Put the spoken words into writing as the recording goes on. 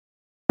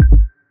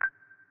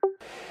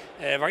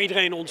Waar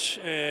iedereen ons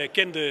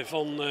kende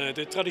van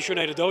de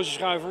traditionele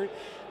dozenschuiver.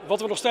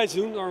 Wat we nog steeds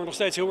doen, waar we nog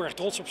steeds heel erg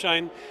trots op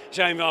zijn,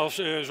 zijn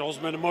we zoals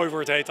het met een mooi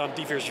woord heet, aan het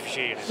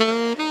diversificeren.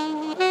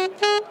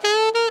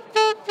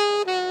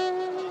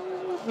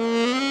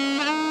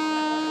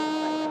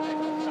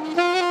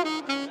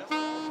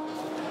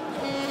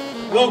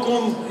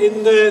 Welkom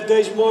in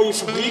deze mooie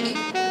fabriek.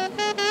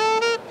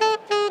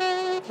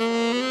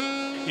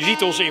 Je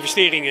ziet onze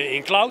investeringen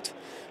in cloud.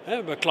 We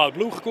hebben Cloud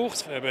Blue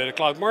gekocht, we hebben de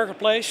Cloud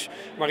Marketplace,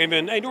 waarin we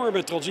een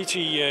enorme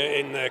transitie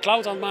in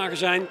cloud aan het maken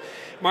zijn.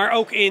 Maar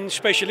ook in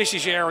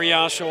specialistische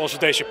area's zoals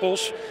het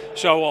DCPOS,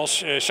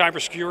 zoals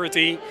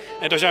cybersecurity.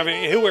 En daar zijn we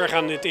heel erg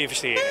aan het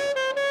investeren.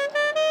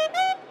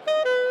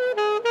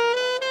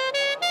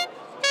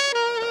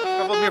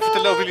 Kan wat meer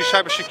vertellen over jullie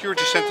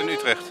cybersecurity center in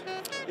Utrecht?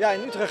 Ja,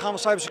 in Utrecht gaan we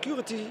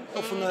cybersecurity,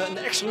 of een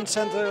excellence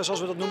center zoals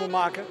we dat noemen,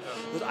 maken.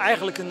 Dat is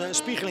eigenlijk een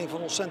spiegeling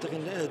van ons center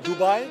in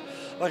Dubai.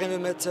 Waarin we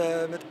met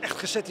echt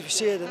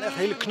gecertificeerde en echt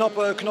hele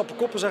knappe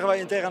koppen, zeggen wij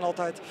intern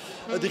altijd,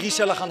 de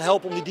reseller gaan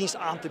helpen om die dienst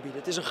aan te bieden.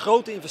 Het is een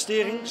grote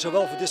investering,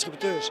 zowel voor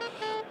distributeurs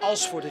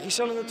als voor de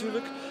reseller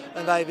natuurlijk.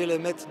 En wij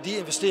willen met die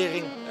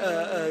investering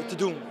te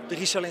doen, de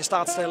reseller in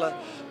staat stellen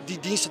die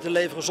diensten te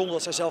leveren zonder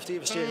dat zij zelf die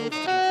investering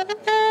hoeven te doen.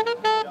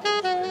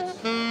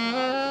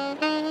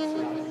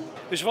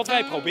 Dus wat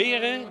wij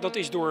proberen, dat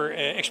is door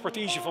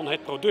expertise van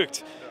het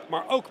product,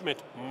 maar ook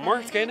met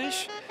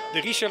marktkennis, de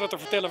reseller te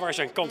vertellen waar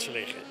zijn kansen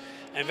liggen.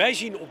 En wij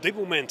zien op dit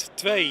moment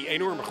 2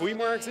 enorme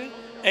groeimarkten.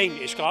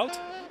 1 is cloud.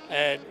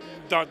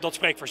 Dat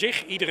spreekt voor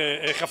zich.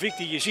 Iedere grafiek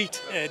die je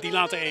ziet, die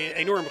laat een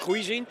enorme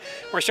groei zien.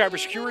 Maar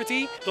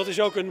cybersecurity, dat is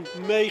ook een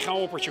mega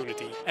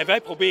opportunity. En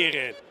wij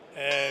proberen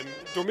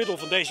door middel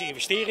van deze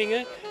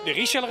investeringen de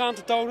reseller aan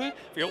te tonen.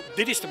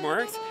 Dit is de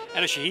markt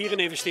en als je hierin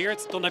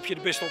investeert, dan heb je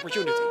de beste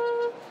opportunity.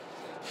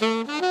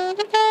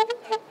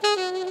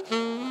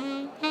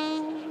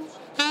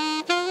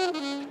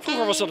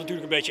 Vroeger was dat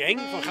natuurlijk een beetje eng,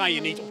 van ga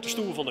je niet op de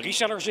stoel van de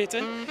reseller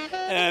zitten.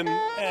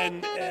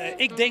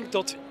 Ik denk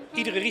dat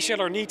iedere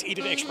reseller niet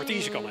iedere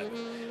expertise kan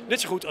hebben.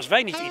 Net zo goed als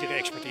wij niet iedere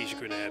expertise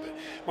kunnen hebben.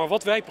 Maar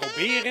wat wij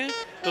proberen,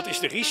 dat is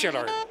de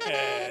reseller,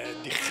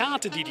 die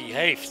gaten die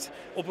hij heeft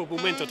op het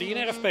moment dat hij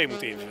een RFP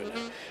moet invullen.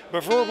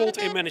 Bijvoorbeeld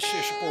in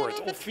managed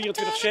support of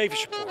 24/7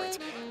 support.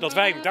 Dat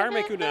wij hem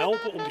daarmee kunnen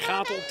helpen om die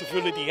gaten op te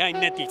vullen die hij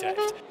net niet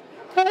heeft.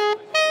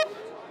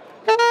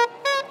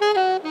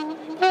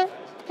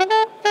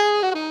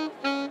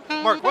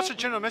 Mark, what's the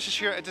general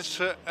message here at this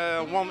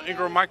One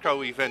Ingram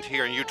Micro event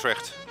here in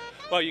Utrecht?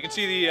 Well, you can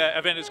see the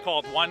event is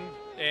called One,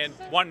 and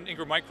One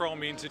Ingram Micro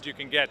means that you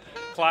can get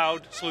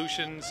cloud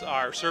solutions,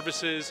 our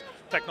services,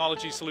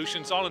 technology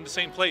solutions, all in the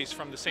same place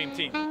from the same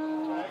team.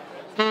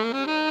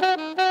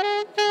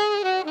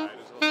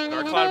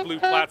 Our Cloud Blue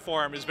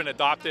platform has been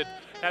adopted.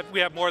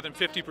 We have more than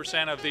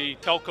 50% of the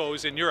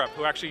telcos in Europe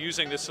who are actually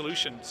using this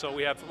solution. So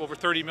we have over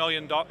 30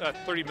 million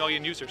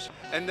users.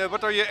 And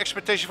what are your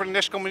expectations for the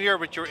next coming year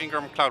with your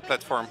Ingram Cloud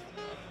platform?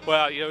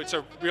 Well, it's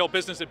a real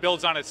business that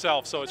builds on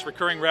itself, so it's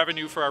recurring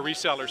revenue for our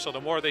resellers. So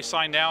the more they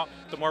sign now,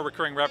 the more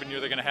recurring revenue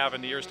they're going to have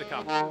in the years to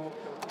come.